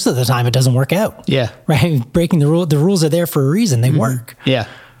most of the time it doesn't work out. Yeah. Right? Breaking the rules are there for a reason. They work. Yeah.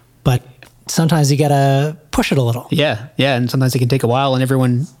 But sometimes you got to push it a little. Yeah. Yeah. And sometimes it can take a while,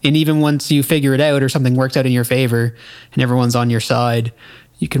 and even once you figure it out or something works out in your favor and everyone's on your side,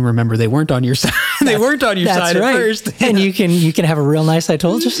 you can remember they weren't on your side. They weren't on your side at first. And you can have a real nice "I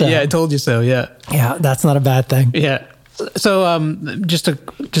told you so." Yeah, I told you so. Yeah. Yeah, that's not a bad thing. Yeah. So just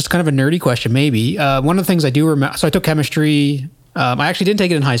kind of a nerdy question, maybe. One of the things I do remember, so I took chemistry. I actually didn't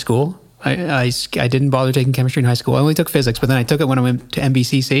take it in high school. I didn't bother taking chemistry in high school. I only took physics, but then I took it when I went to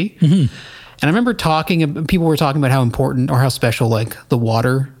MBCC. Mm-hmm. And I remember people were talking about how important or how special like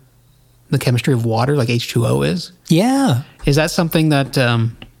the chemistry of water, like H2O is. Yeah. Is that something that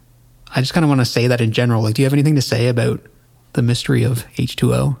I just kind of want to say that in general? Like, do you have anything to say about the mystery of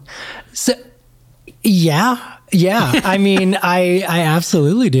H2O? So, yeah. I mean, I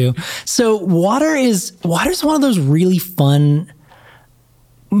absolutely do. So water is one of those really fun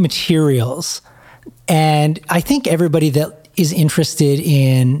materials. And I think everybody that is interested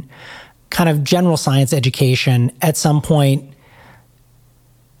in kind of general science education at some point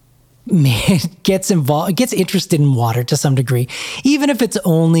gets interested in water to some degree, even if it's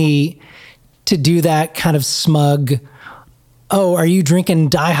only to do that kind of smug, oh, are you drinking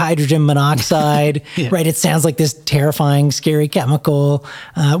dihydrogen monoxide? Yeah. Right. It sounds like this terrifying, scary chemical.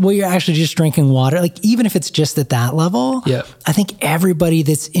 Well, you're actually just drinking water. Like, even if it's just at that level, yeah. I think everybody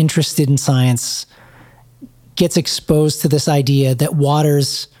that's interested in science gets exposed to this idea that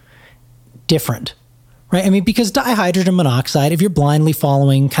water's different, right? I mean, because dihydrogen monoxide, if you're blindly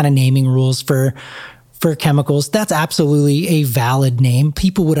following kind of naming rules for chemicals, that's absolutely a valid name.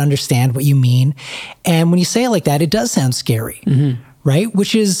 People would understand what you mean. And when you say it like that, it does sound scary, mm-hmm. right?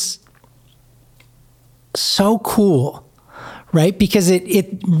 Which is so cool, right? Because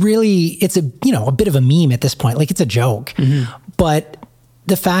it's a bit of a meme at this point. Like, it's a joke. Mm-hmm. But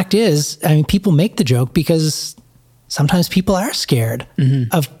the fact is, I mean, people make the joke because sometimes people are scared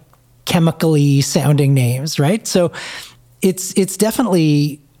mm-hmm. of chemically sounding names, right? So it's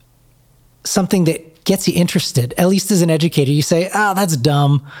definitely something that gets you interested. At least as an educator, you say, oh, that's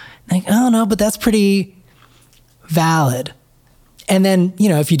dumb. Like, oh no, but that's pretty valid. And then,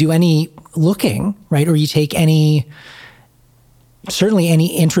 if you do any looking, right, or you take certainly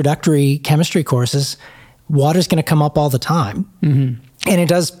any introductory chemistry courses, water's going to come up all the time. Mm-hmm. And it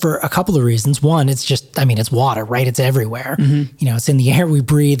does for a couple of reasons. One, it's water, right? It's everywhere. Mm-hmm. It's in the air we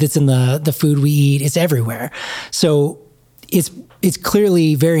breathe. It's in the food we eat. It's everywhere. So it's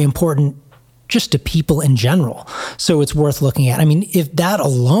clearly very important just to people in general. So it's worth looking at. I mean, if that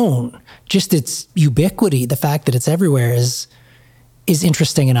alone, just its ubiquity, the fact that it's everywhere is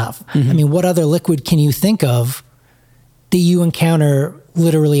interesting enough. Mm-hmm. I mean, what other liquid can you think of that you encounter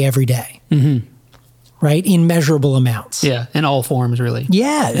literally every day? Mm-hmm. Right? In measurable amounts. Yeah. In all forms, really.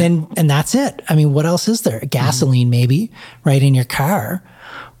 Yeah. And that's it. I mean, what else is there? Gasoline, mm-hmm. maybe, right, in your car.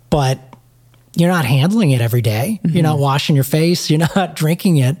 But you're not handling it every day. Mm-hmm. You're not washing your face. You're not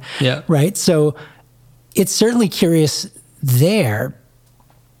drinking it. Yeah. Right? So it's certainly curious there.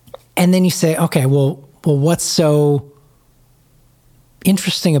 And then you say, okay, well, what's so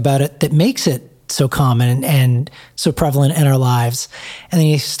interesting about it that makes it so common and so prevalent in our lives? And then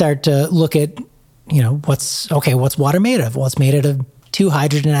you start to look at, what's water made of? Well, it's made out of 2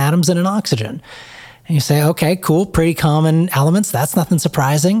 hydrogen atoms and an oxygen. And you say, okay, cool, pretty common elements. That's nothing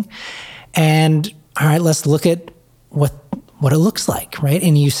surprising. And all right, let's look at what it looks like, right?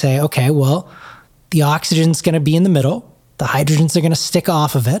 And you say, okay, well, the oxygen's going to be in the middle. The hydrogens are going to stick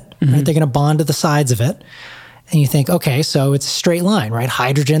off of it, mm-hmm. right? They're going to bond to the sides of it. And you think, okay, so it's a straight line, right?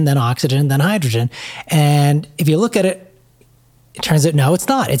 Hydrogen, then oxygen, then hydrogen. And if you look at it, it turns out, no, it's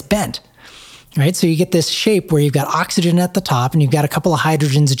not. It's bent. Right? So you get this shape where you've got oxygen at the top and you've got a couple of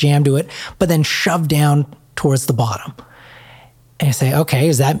hydrogens jammed to it, but then shoved down towards the bottom. And you say, okay,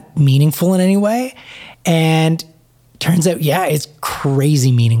 is that meaningful in any way? And turns out, yeah, it's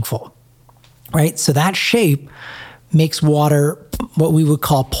crazy meaningful. Right? So that shape makes water what we would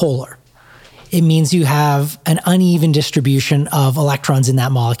call polar. It means you have an uneven distribution of electrons in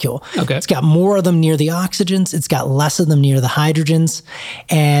that molecule. Okay. It's got more of them near the oxygens. It's got less of them near the hydrogens.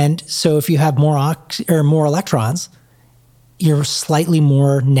 And so if you have more electrons, you're slightly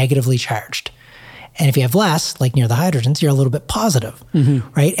more negatively charged. And if you have less, like near the hydrogens, you're a little bit positive, mm-hmm.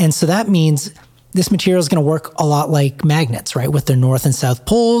 right? And so that means this material is going to work a lot like magnets, right? With their north and south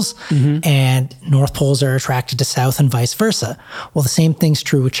poles, and north poles are attracted to south and vice versa. Well, the same thing's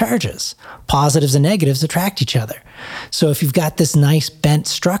true with charges. Positives and negatives attract each other. So if you've got this nice bent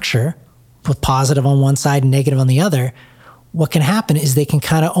structure with positive on one side and negative on the other, what can happen is they can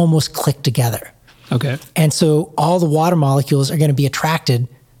kind of almost click together. Okay. And so all the water molecules are going to be attracted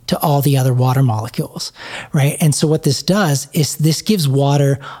to all the other water molecules, right? And so what this does is this gives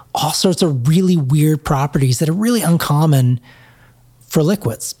water all sorts of really weird properties that are really uncommon for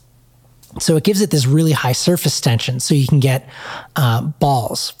liquids. So it gives it this really high surface tension, so you can get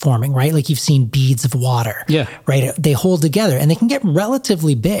balls forming, right? Like you've seen beads of water, right? They hold together and they can get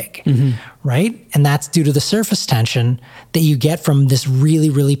relatively big, right? And that's due to the surface tension that you get from this really,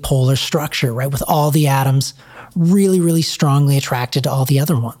 really polar structure, right? With all the atoms really, really strongly attracted to all the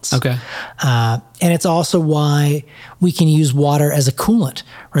other ones. Okay. And it's also why we can use water as a coolant,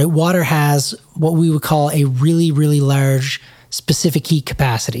 right? Water has what we would call a really, really large specific heat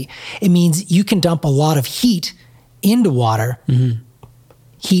capacity. It means you can dump a lot of heat into water,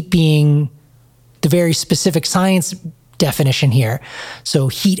 heat being the very specific science definition here. So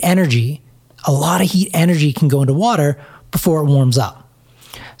heat energy, a lot of heat energy can go into water before it warms up.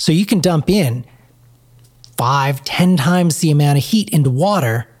 So you can dump in 5-10 times the amount of heat into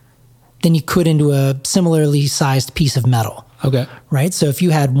water than you could into a similarly sized piece of metal. Okay. Right? So if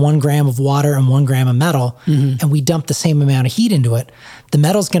you had 1 gram of water and 1 gram of metal, and we dumped the same amount of heat into it, the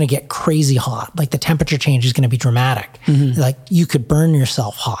metal's going to get crazy hot. Like the temperature change is going to be dramatic. Like you could burn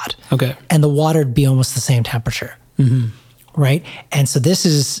yourself hot. Okay. And the water would be almost the same temperature. Right? And so this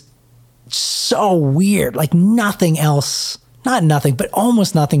is so weird. Like nothing else, not nothing, but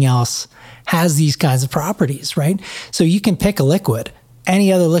almost nothing else has these kinds of properties, right? So you can pick a liquid,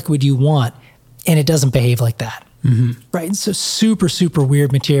 any other liquid you want, and it doesn't behave like that, right? And so super, super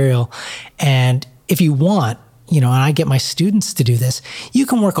weird material. And if you want, and I get my students to do this, you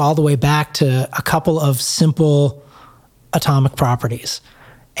can work all the way back to a couple of simple atomic properties.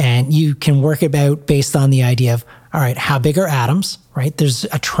 And you can work it out based on the idea of, all right, how big are atoms, right? There's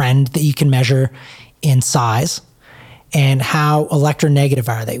a trend that you can measure in size. And how electronegative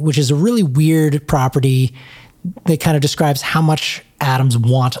are they, which is a really weird property that kind of describes how much atoms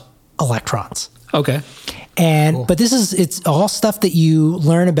want electrons. Okay. And cool. But it's all stuff that you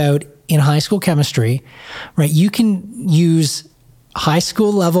learn about in high school chemistry, right? You can use high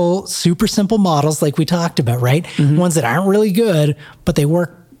school level, super simple models like we talked about, right? Ones that aren't really good, but they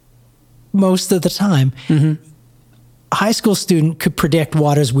work most of the time. A high school student could predict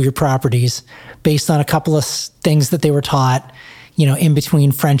water's weird properties based on a couple of things that they were taught, in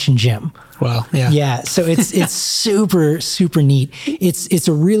between French and gym. Wow. Yeah. Yeah. So it's super, super neat. It's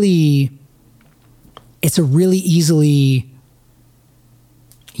a really easily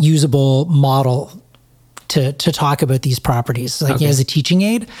usable model to talk about these properties, like as a teaching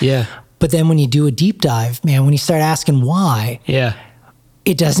aid. Yeah. But then when you do a deep dive, man, when you start asking why,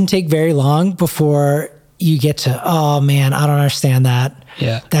 it doesn't take very long before you get to, oh man, I don't understand that.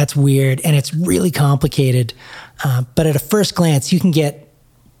 Yeah. That's weird. And it's really complicated. But at a first glance, you can get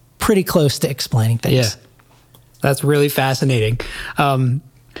pretty close to explaining things. Yeah. That's really fascinating. And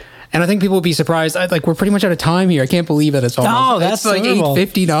I think people will be surprised. We're pretty much out of time here. I can't believe it. It's that's like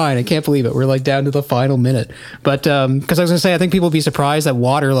 8:59. I can't believe it. We're like down to the final minute. But, cause I was going to say, I think people will be surprised that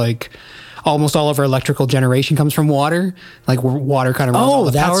water, almost all of our electrical generation comes from water. Like water kind of runs all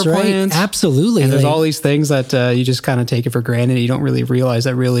the power plants. Absolutely. And there's all these things that you just kind of take it for granted. You don't really realize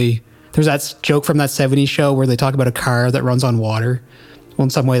that really, there's that joke from that 70s show where they talk about a car that runs on water. Well, in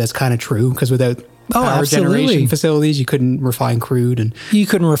some way that's kind of true, because without power generation facilities, you couldn't refine crude. You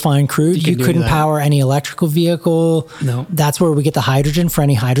couldn't power any electrical vehicle. No. That's where we get the hydrogen for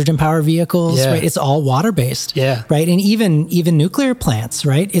any hydrogen power vehicles, right? It's all water based. Yeah. Right. And even nuclear plants,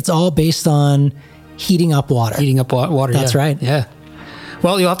 right? It's all based on heating up water. Water. That's right. Yeah.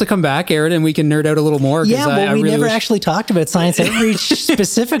 Well, you'll have to come back, Aaron, and we can nerd out a little more. Yeah, well, we never actually talked about science outreach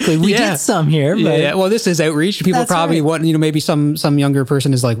specifically. We did some here. But yeah. Well, this is outreach. People probably want, maybe some younger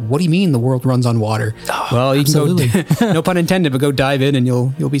person is like, what do you mean the world runs on water? Oh, well, you absolutely. can go, no pun intended, but go dive in and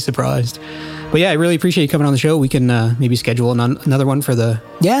you'll be surprised. But yeah, I really appreciate you coming on the show. We can maybe schedule another one for the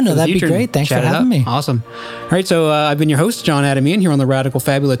that'd be great. Thanks for having me. Awesome. All right, so I've been your host, John Adamian, here on the Radical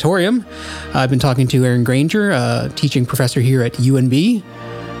Fabulatorium. I've been talking to Aaron Granger, teaching professor here at UNB.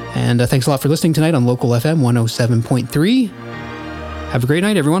 And thanks a lot for listening tonight on Local FM 107.3. Have a great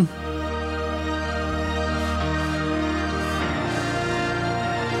night, everyone.